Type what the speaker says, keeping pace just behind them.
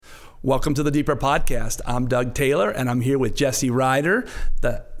Welcome to the Deeper Podcast. I'm Doug Taylor, and I'm here with Jesse Ryder,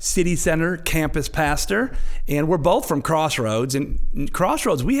 the City Center campus pastor, and we're both from Crossroads. And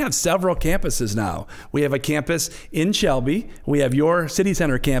Crossroads, we have several campuses now. We have a campus in Shelby. We have your City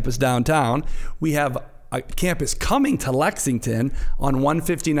Center campus downtown. We have a campus coming to Lexington on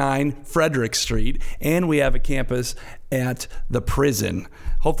 159 Frederick Street, and we have a campus at the prison.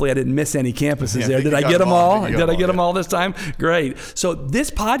 Hopefully I didn't miss any campuses there. Did I get them all? Did I get them all this time? Great. So this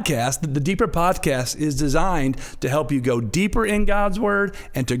podcast, the Deeper Podcast, is designed to help you go deeper in God's Word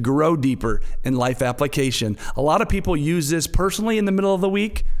and to grow deeper in life application. A lot of people use this personally in the middle of the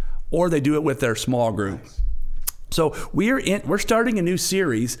week, or they do it with their small group. So we're starting a new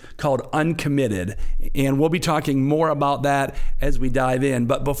series called Uncommitted, and we'll be talking more about that as we dive in.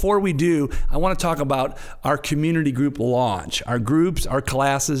 But before we do, I want to talk about our community group launch, our groups, our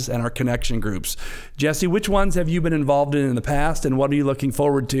classes, and our connection groups. Jesse, which ones have you been involved in the past, and what are you looking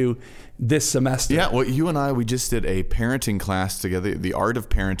forward to this semester? Yeah, well, you and I, we just did a parenting class together, The Art of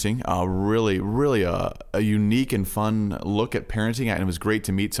Parenting, really a unique and fun look at parenting, and it was great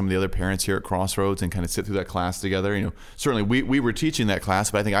to meet some of the other parents here at Crossroads and kind of sit through that class together. You know, certainly we were teaching that class,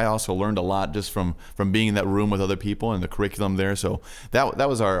 but I think I also learned a lot just from being in that room with other people and the curriculum there. So that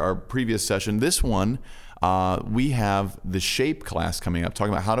was our previous session. This one, we have the Shape class coming up,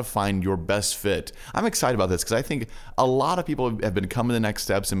 talking about how to find your best fit. I'm excited about this because I think a lot of people have been coming the next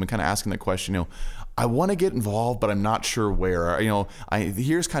steps and been kind of asking that question, you know, I want to get involved, but I'm not sure where. You know,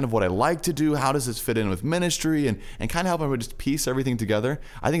 here's kind of what I like to do. How does this fit in with ministry? And kind of help everybody just piece everything together.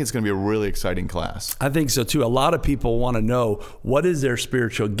 I think it's going to be a really exciting class. I think so too. A lot of people want to know, what is their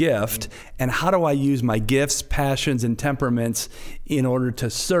spiritual gift, and how do I use my gifts, passions, and temperaments in order to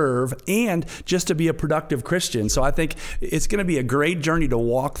serve and just to be a productive Christian? So I think it's going to be a great journey to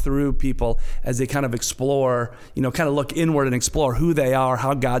walk through people as they kind of explore, you know, kind of look inward and explore who they are,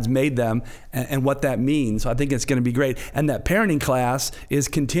 how God's made them, and what that means. So I think it's going to be great. And that parenting class is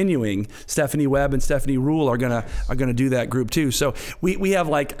continuing. Stephanie Webb and Stephanie Rule are going to do that group too. So we have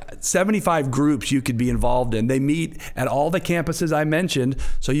like 75 groups you could be involved in. They meet at all the campuses I mentioned,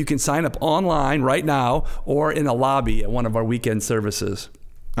 so you can sign up online right now or in a lobby at one of our weekend services.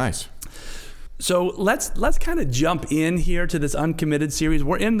 Nice. So let's kind of jump in here to this Uncommitted series.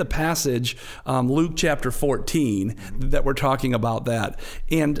 We're in the passage, Luke chapter 14, that we're talking about that.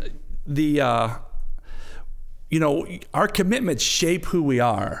 And our commitments shape who we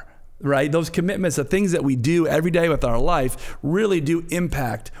are, right? Those commitments, the things that we do every day with our life, really do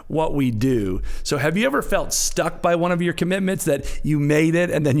impact what we do. So have you ever felt stuck by one of your commitments, that you made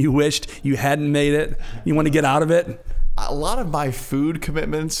it and then you wished you hadn't made it? You want to get out of it? A lot of my food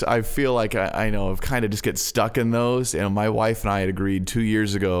commitments, I feel like I know I've kind of just get stuck in those. And my wife and I had agreed 2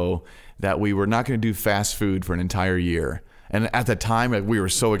 years ago that we were not going to do fast food for an entire year. And at the time, we were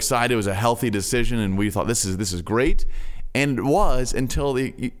so excited. It was a healthy decision, and we thought this is great. And it was until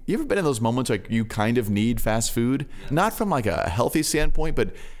you ever been in those moments like you kind of need fast food, not from like a healthy standpoint,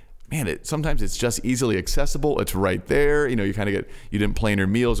 but man, sometimes it's just easily accessible. It's right there. You know, you kind of you didn't plan your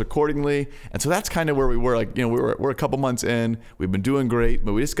meals accordingly. And so that's kind of where we were. Like, you know, we're a couple months in. We've been doing great,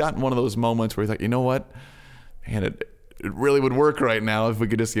 but we just got in one of those moments where we thought, you know what, man, it really would work right now if we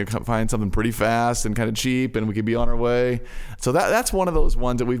could just find something pretty fast and kind of cheap, and we could be on our way. So that's one of those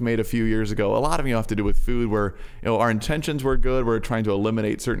ones that we've made a few years ago. A lot of have to do with food, where our intentions were good. We're trying to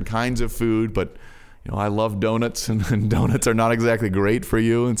eliminate certain kinds of food, but I love donuts, and donuts are not exactly great for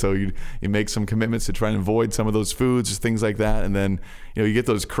you. And so you make some commitments to try and avoid some of those foods, just things like that. And then, you get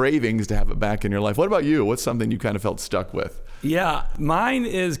those cravings to have it back in your life. What about you? What's something you kind of felt stuck with? Yeah, mine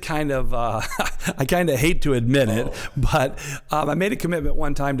is kind of, I kind of hate to admit it, but I made a commitment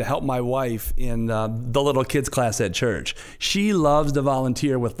one time to help my wife in the little kids class at church. She loves to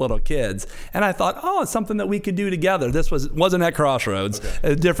volunteer with little kids. And I thought, it's something that we could do together. This wasn't at Crossroads,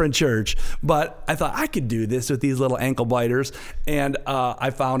 a different church. But I thought I could do this with these little ankle biters. And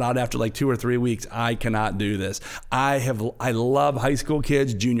I found out after like 2 or 3 weeks, I cannot do this. I love high school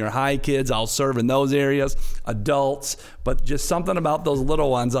kids, junior high kids. I'll serve in those areas, adults, but just something about those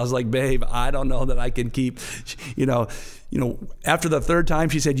little ones. I was like, babe, I don't know that I can keep, after the third time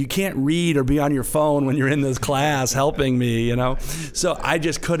she said, you can't read or be on your phone when you're in this class helping me, So I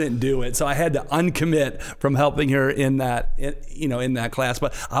just couldn't do it. So I had to uncommit from helping her in that class.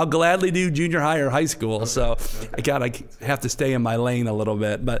 But I'll gladly do junior high or high school. So I have to stay in my lane a little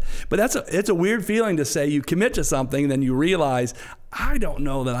bit. But it's a weird feeling to say you commit to something, then you realize, I don't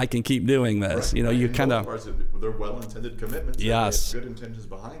know that I can keep doing this. Right. You kind of... They're well-intended commitments. Yes. Good intentions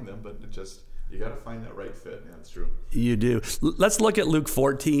behind them, but it just... You got to find that right fit. Yeah, that's true. You do. Let's look at Luke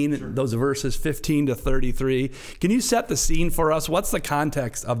 14, sure. Those verses 15 to 33. Can you set the scene for us? What's the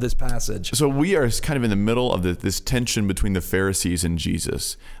context of this passage? So we are kind of in the middle of this tension between the Pharisees and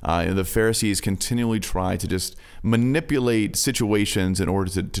Jesus. The Pharisees continually try to just manipulate situations in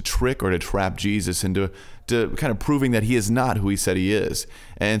order to trick or to trap Jesus into kind of proving that he is not who he said he is.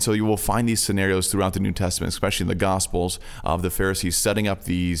 And so you will find these scenarios throughout the New Testament, especially in the Gospels, of the Pharisees setting up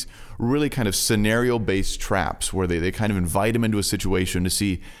these really kind of scenario-based traps where they kind of invite him into a situation to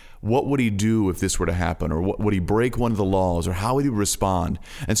see what would he do if this were to happen, or would he break one of the laws, or how would he respond?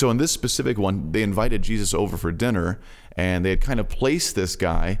 And so in this specific one, they invited Jesus over for dinner, and they had kind of placed this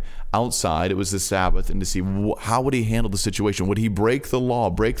guy outside. It was the Sabbath, and to see how would he handle the situation. Would he break their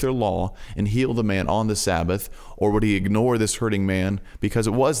law, and heal the man on the Sabbath, or would he ignore this hurting man because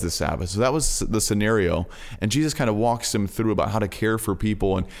it was the Sabbath? So that was the scenario, and Jesus kind of walks him through about how to care for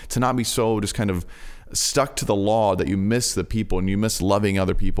people and to not be so just kind of stuck to the law that you miss the people and you miss loving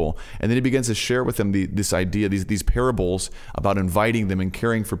other people. And then he begins to share with them this idea, these parables about inviting them and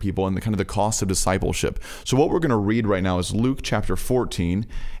caring for people and the kind of the cost of discipleship. So what we're going to read right now is Luke chapter 14,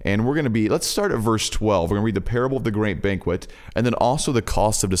 and let's start at verse 12. We're going to read the parable of the great banquet and then also the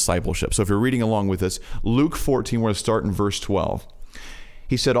cost of discipleship. So if you're reading along with us, Luke 14, we're going to start in verse 12.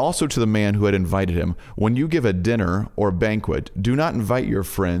 He said also to the man who had invited him, "When you give a dinner or banquet, do not invite your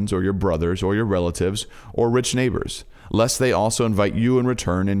friends or your brothers or your relatives or rich neighbors, lest they also invite you in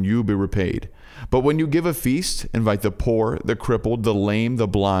return and you be repaid. But when you give a feast, invite the poor, the crippled, the lame, the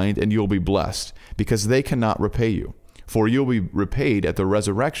blind, and you'll be blessed, because they cannot repay you, for you'll be repaid at the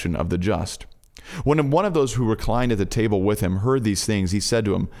resurrection of the just." When one of those who reclined at the table with him heard these things, he said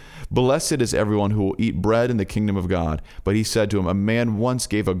to him, "Blessed is everyone who will eat bread in the kingdom of God." But he said to him, "A man once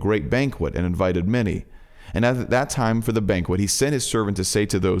gave a great banquet and invited many. And at that time for the banquet, he sent his servant to say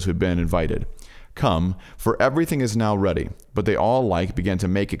to those who had been invited, 'Come, for everything is now ready.' But they all alike began to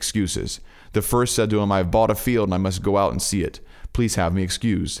make excuses. The first said to him, 'I have bought a field and I must go out and see it. Please have me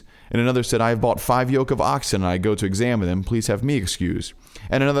excused.' And another said, 'I have bought 5 yoke of oxen and I go to examine them. Please have me excused.'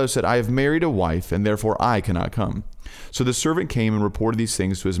 And another said, 'I have married a wife and therefore I cannot come.' So the servant came and reported these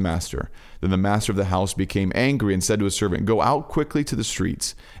things to his master. Then the master of the house became angry and said to his servant, 'Go out quickly to the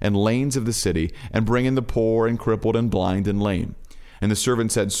streets and lanes of the city and bring in the poor and crippled and blind and lame.' And the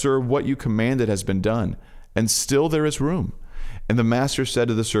servant said, 'Sir, what you commanded has been done, and still there is room.' And the master said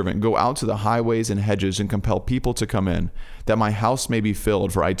to the servant, 'Go out to the highways and hedges and compel people to come in, that my house may be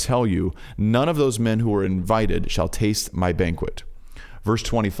filled. For I tell you, none of those men who were invited shall taste my banquet.'" Verse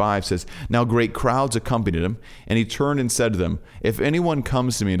 25 says, "Now great crowds accompanied him, and he turned and said to them, 'If anyone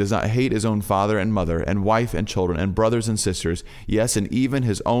comes to me and does not hate his own father and mother and wife and children and brothers and sisters, yes, and even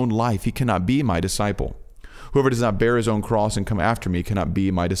his own life, he cannot be my disciple. Whoever does not bear his own cross and come after me cannot be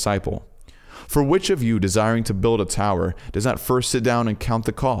my disciple. For which of you, desiring to build a tower, does not first sit down and count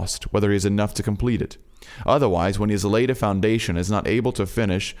the cost, whether he has enough to complete it? Otherwise, when he has laid a foundation and is not able to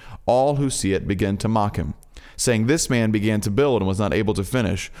finish, all who see it begin to mock him, saying, 'This man began to build and was not able to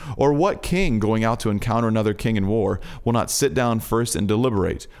finish.' Or what king, going out to encounter another king in war, will not sit down first and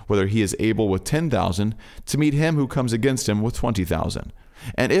deliberate, whether he is able with 10,000 to meet him who comes against him with 20,000?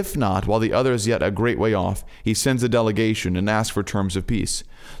 And if not, while the other is yet a great way off, he sends a delegation and asks for terms of peace.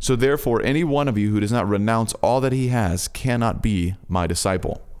 So therefore, any one of you who does not renounce all that he has cannot be my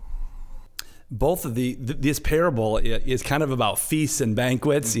disciple." Both of this parable is kind of about feasts and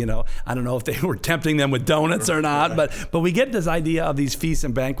banquets. I don't know if they were tempting them with donuts or not, but we get this idea of these feasts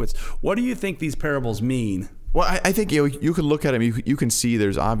and banquets. What do you think these parables mean? Well, I think you can look at them. You can see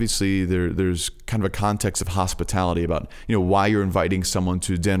there's obviously there's kind of a context of hospitality about why you're inviting someone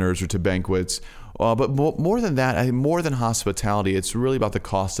to dinners or to banquets. But more than that, I think more than hospitality, it's really about the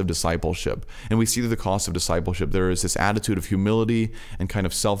cost of discipleship. And we see that the cost of discipleship, there is this attitude of humility and kind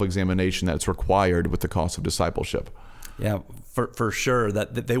of self-examination that's required with the cost of discipleship. Yeah, for sure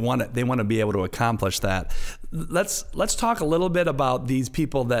that they want to be able to accomplish that. Let's talk a little bit about these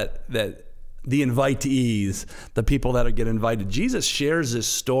people that the invitees, the people that get invited. Jesus shares this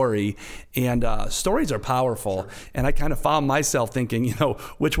story, and stories are powerful. And I kind of found myself thinking,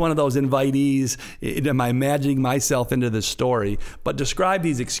 which one of those invitees am I imagining myself into this story? But describe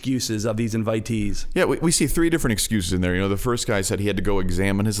these excuses of these invitees. Yeah, we see 3 different excuses in there. The first guy said he had to go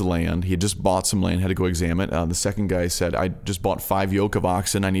examine his land. He had just bought some land, had to go examine it. The second guy said, "I just bought 5 yoke of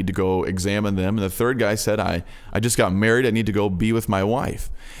oxen. I need to go examine them." And the third guy said, I just got married. I need to go be with my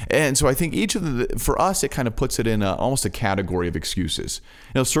wife. And so I think each each of for us, it kind of puts it in almost a category of excuses.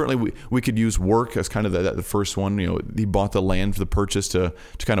 Certainly we could use work as kind of the first one. He bought the land for the purchase to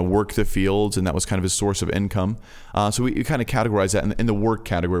kind of work the fields, and that was kind of his source of income. So we kind of categorize that in the work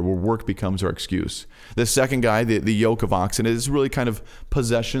category, where work becomes our excuse. The second guy, the yoke of oxen, is really kind of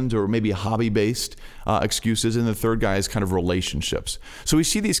possessions or maybe hobby-based excuses. And the third guy is kind of relationships. So we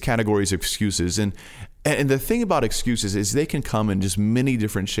see these categories of excuses, and the thing about excuses is they can come in just many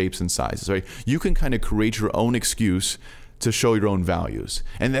different shapes and sizes, right? You can kind of create your own excuse to show your own values.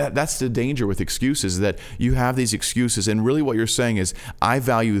 And that's the danger with excuses, that you have these excuses, and really what you're saying is, I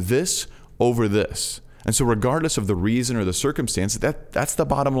value this over this. And so regardless of the reason or the circumstance, that's the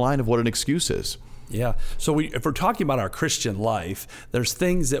bottom line of what an excuse is. Yeah. So if we're talking about our Christian life, there's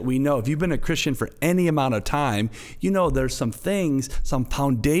things that we know. If you've been a Christian for any amount of time, there's some things, some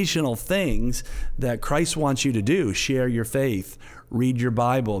foundational things that Christ wants you to do. Share your faith, read your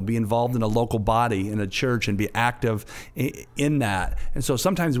Bible, be involved in a local body, in a church, and be active in that. And so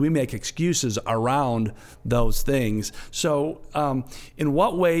sometimes we make excuses around those things. So in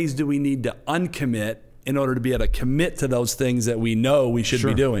what ways do we need to uncommit in order to be able to commit to those things that we know we should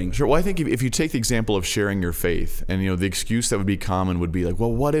be doing? Sure. Well, I think if you take the example of sharing your faith, and the excuse that would be common would be like,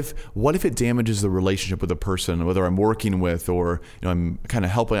 well, what if it damages the relationship with a person, whether I'm working with or I'm kind of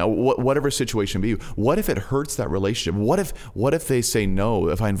helping out, whatever situation be. What if it hurts that relationship? What if they say no?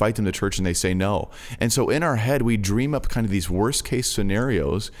 If I invite them to church and they say no? And so in our head, we dream up kind of these worst case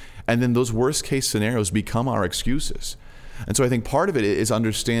scenarios, and then those worst case scenarios become our excuses. And so I think part of it is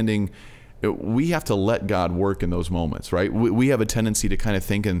understanding we have to let God work in those moments, right? We have a tendency to kind of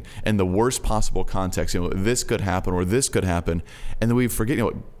think in the worst possible context, this could happen or this could happen. And then we forget,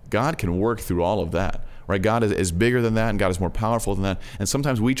 God can work through all of that, right? God is bigger than that, and God is more powerful than that. And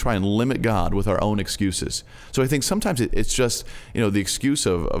sometimes we try and limit God with our own excuses. So I think sometimes it's just, the excuse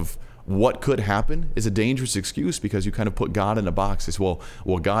of what could happen is a dangerous excuse, because you kind of put God in a box. It's, well,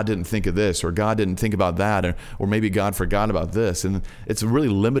 God didn't think of this, or God didn't think about that, or maybe God forgot about this. And it's really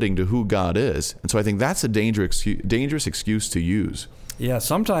limiting to who God is. And so I think that's a dangerous excuse to use. Yeah,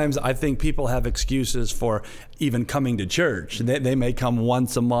 sometimes I think people have excuses for even coming to church. They may come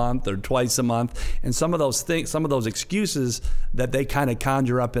once a month or twice a month, and some of those excuses that they kind of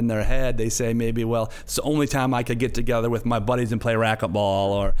conjure up in their head, they say maybe, well, it's the only time I could get together with my buddies and play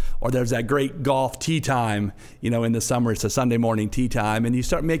racquetball, or there's that great golf tee time, in the summer, it's a Sunday morning tee time, and you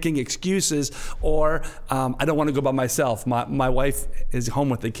start making excuses, or I don't want to go by myself. My wife is home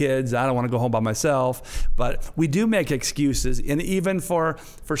with the kids. I don't want to go home by myself. But we do make excuses, and even for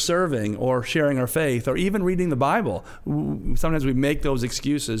serving or sharing our faith or even reading the Bible, sometimes we make those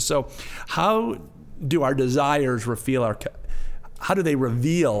excuses. So how do our desires reveal our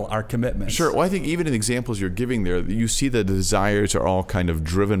commitments? Sure. Well, I think even in the examples you're giving there, you see the desires are all kind of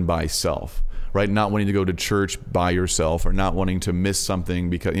driven by self, right? Not wanting to go to church by yourself, or not wanting to miss something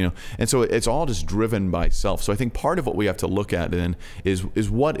because, and so it's all just driven by self. So I think part of what we have to look at then is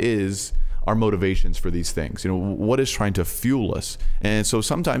what is our motivations for these things. What is trying to fuel us? And so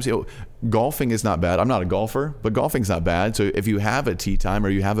sometimes, golfing is not bad. I'm not a golfer, but golfing's not bad. So if you have a tee time or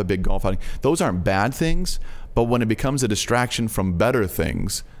you have a big golf outing, those aren't bad things. But when it becomes a distraction from better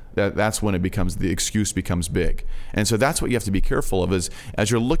things, that's when the excuse becomes big. And so that's what you have to be careful of, is as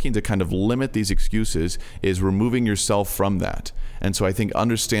you're looking to kind of limit these excuses, is removing yourself from that. And so I think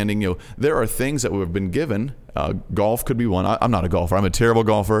understanding, there are things that we've been given. Golf could be one. I'm not a golfer. I'm a terrible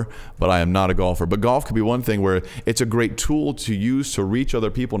golfer, but I am not a golfer. But golf could be one thing where it's a great tool to use to reach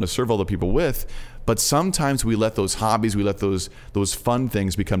other people and to serve other people with. But sometimes we let those hobbies, we let those fun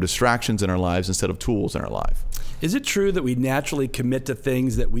things become distractions in our lives instead of tools in our life. Is it true that we naturally commit to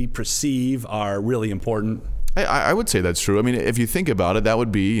things that we perceive are really important? I would say that's true. I mean, if you think about it, that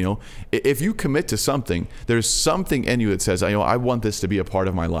would be, if you commit to something, there's something in you that says, I want this to be a part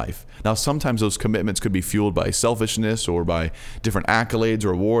of my life. Now, sometimes those commitments could be fueled by selfishness or by different accolades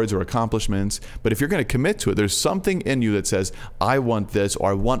or awards or accomplishments. But if you're going to commit to it, there's something in you that says, I want this, or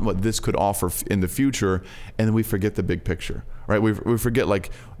I want what this could offer in the future. And then we forget the big picture, right? We forget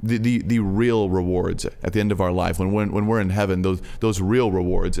like the real rewards at the end of our life when we're in heaven, those real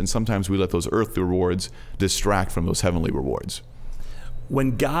rewards. And sometimes we let those earthly rewards distract from those heavenly rewards.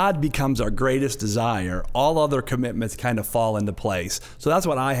 When God becomes our greatest desire, all other commitments kind of fall into place. So that's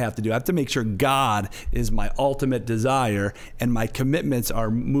what I have to do. I have to make sure God is my ultimate desire, and my commitments are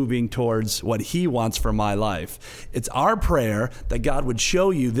moving towards what He wants for my life. It's our prayer that God would show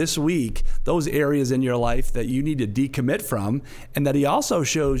you this week those areas in your life that you need to decommit from, and that He also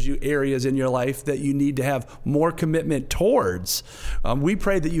shows you areas in your life that you need to have more commitment towards. We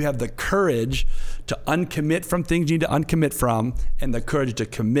pray that you have the courage to uncommit from things you need to uncommit from, and the courage to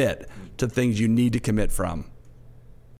commit to things you need to commit from?